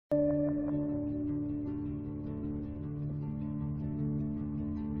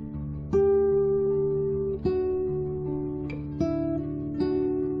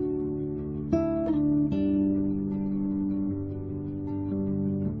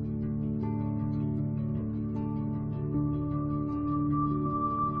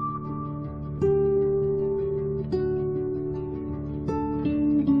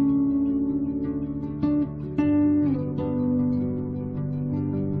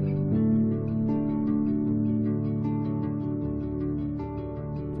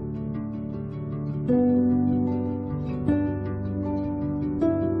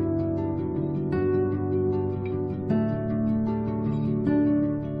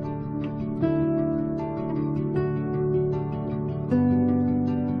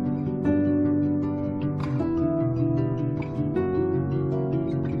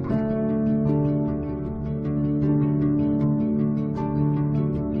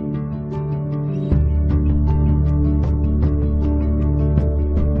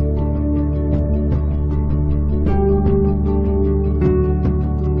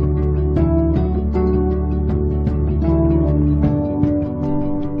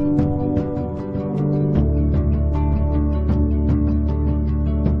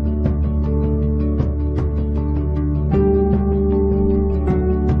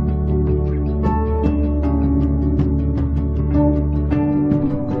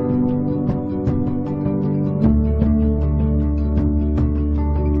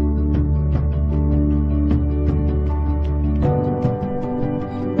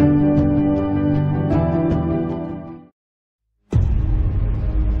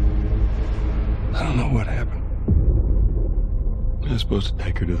don't know what happened. I was supposed to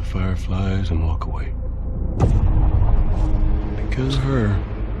take her to the Fireflies and walk away. Because of her,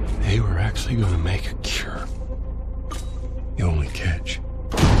 they were actually going to make a cure. The only catch.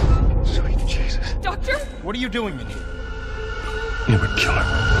 Sweet Jesus. Doctor? What are you doing in here? It would kill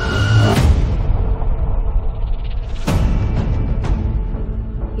her.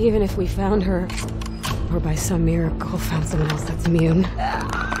 Even if we found her, or by some miracle found someone else that's immune,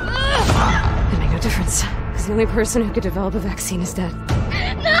 it'd make no difference. Because the only person who could develop a vaccine is dead.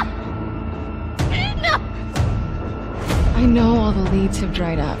 No! No! I know all the leads have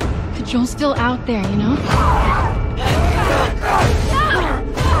dried up, but Joel's still out there, you know?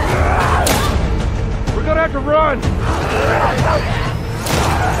 We're gonna have to run!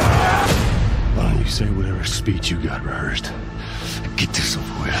 Why don't you say whatever speech you got rehearsed? Get this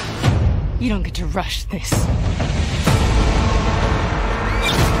over with. You don't get to rush this.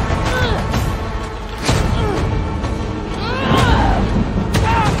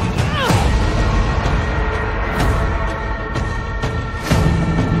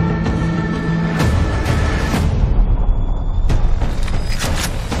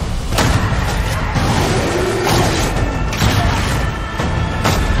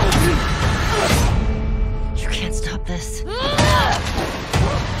 You can't stop this.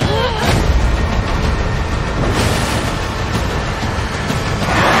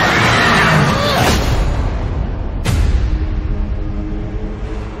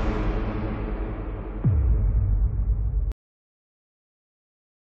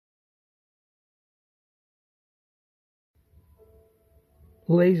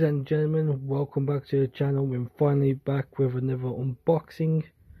 Ladies and gentlemen, welcome back to the channel. We're finally back with another unboxing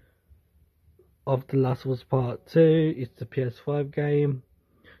of The Last of Us Part 2. It's the PS5 game.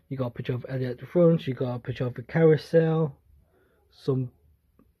 You got a picture of Ellie at the front, you got a picture of the carousel, some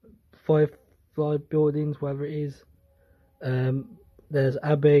firefly buildings, whatever it is. There's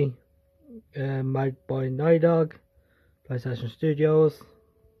Abby, made by Naughty Dog, PlayStation Studios,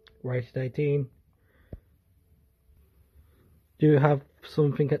 rated 18. Do have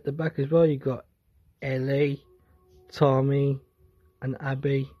something at the back as well. You got Ellie, Tommy and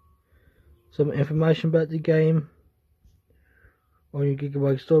Abby. Some information about the game. 1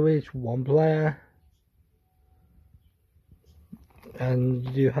 GB storage, 1 player. And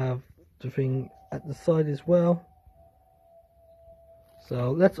you do have the thing at the side as well. So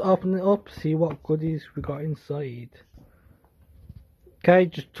let's open it up, see what goodies we got inside. Okay,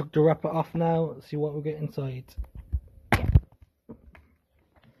 just took the wrapper off now, see what we get inside.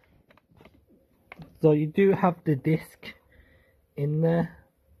 So you do have the disc in there.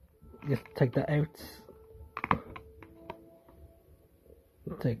 Just take that out.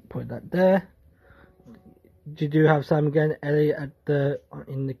 Put that there. You do have Sam again, Ellie at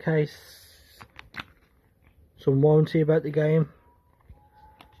in the case. Some warranty about the game.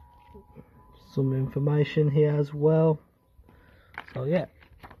 Some information here as well. So yeah,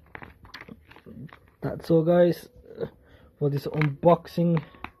 that's all guys for this unboxing.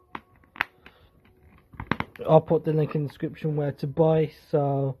 I'll put the link in the description where to buy.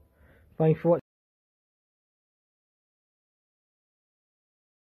 So thanks for watching.